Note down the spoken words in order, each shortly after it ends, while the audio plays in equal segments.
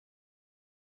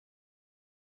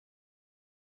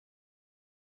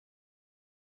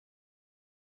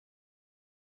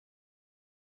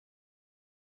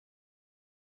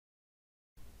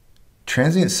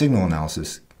Transient signal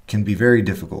analysis can be very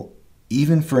difficult,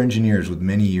 even for engineers with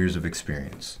many years of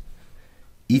experience.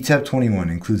 ETAP 21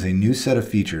 includes a new set of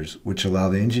features which allow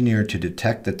the engineer to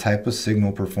detect the type of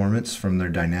signal performance from their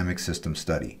dynamic system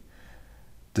study.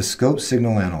 The Scope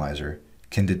Signal Analyzer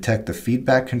can detect the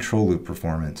feedback control loop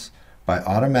performance by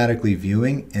automatically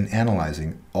viewing and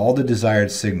analyzing all the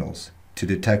desired signals to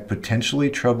detect potentially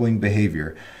troubling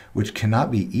behavior which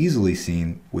cannot be easily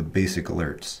seen with basic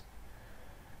alerts.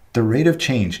 The rate of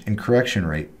change and correction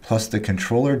rate plus the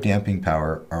controller damping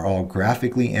power are all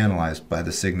graphically analyzed by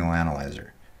the Signal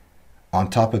Analyzer. On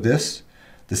top of this,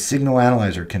 the Signal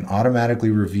Analyzer can automatically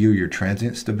review your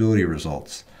transient stability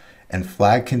results and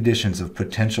flag conditions of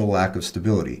potential lack of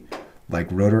stability, like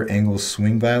rotor angle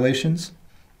swing violations,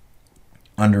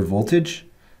 under voltage,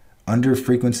 under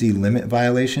frequency limit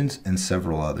violations, and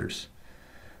several others.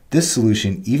 This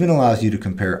solution even allows you to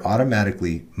compare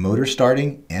automatically motor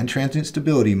starting and transient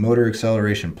stability motor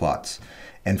acceleration plots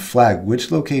and flag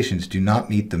which locations do not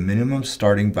meet the minimum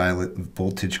starting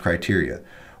voltage criteria,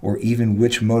 or even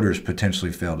which motors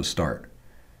potentially fail to start.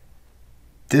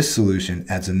 This solution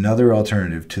adds another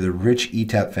alternative to the rich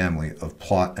ETAP family of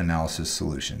plot analysis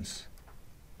solutions.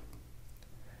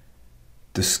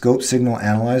 The Scope Signal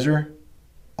Analyzer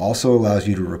also allows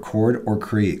you to record or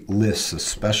create lists of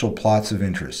special plots of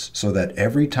interest so that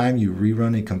every time you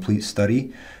rerun a complete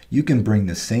study, you can bring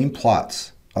the same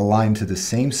plots aligned to the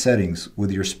same settings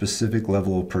with your specific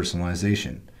level of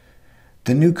personalization.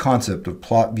 The new concept of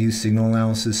plot view signal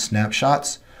analysis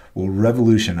snapshots will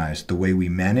revolutionize the way we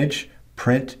manage,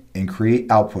 print, and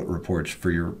create output reports for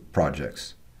your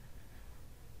projects.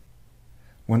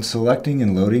 When selecting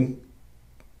and loading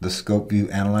the Scope View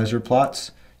Analyzer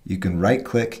plots, you can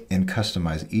right-click and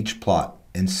customize each plot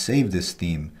and save this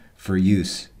theme for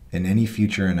use in any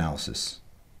future analysis.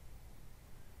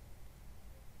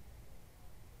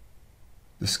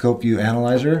 The Scope View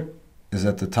Analyzer is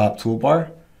at the top toolbar.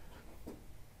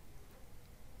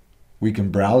 We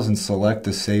can browse and select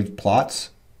the saved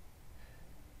plots.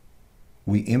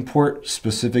 We import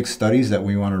specific studies that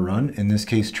we want to run, in this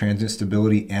case transient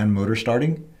stability and motor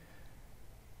starting.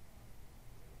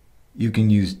 You can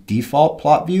use default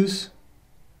plot views,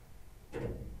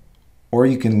 or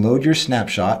you can load your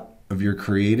snapshot of your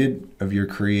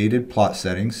created plot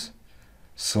settings,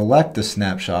 select the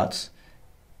snapshots,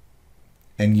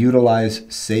 and utilize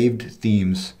saved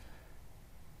themes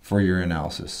for your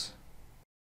analysis.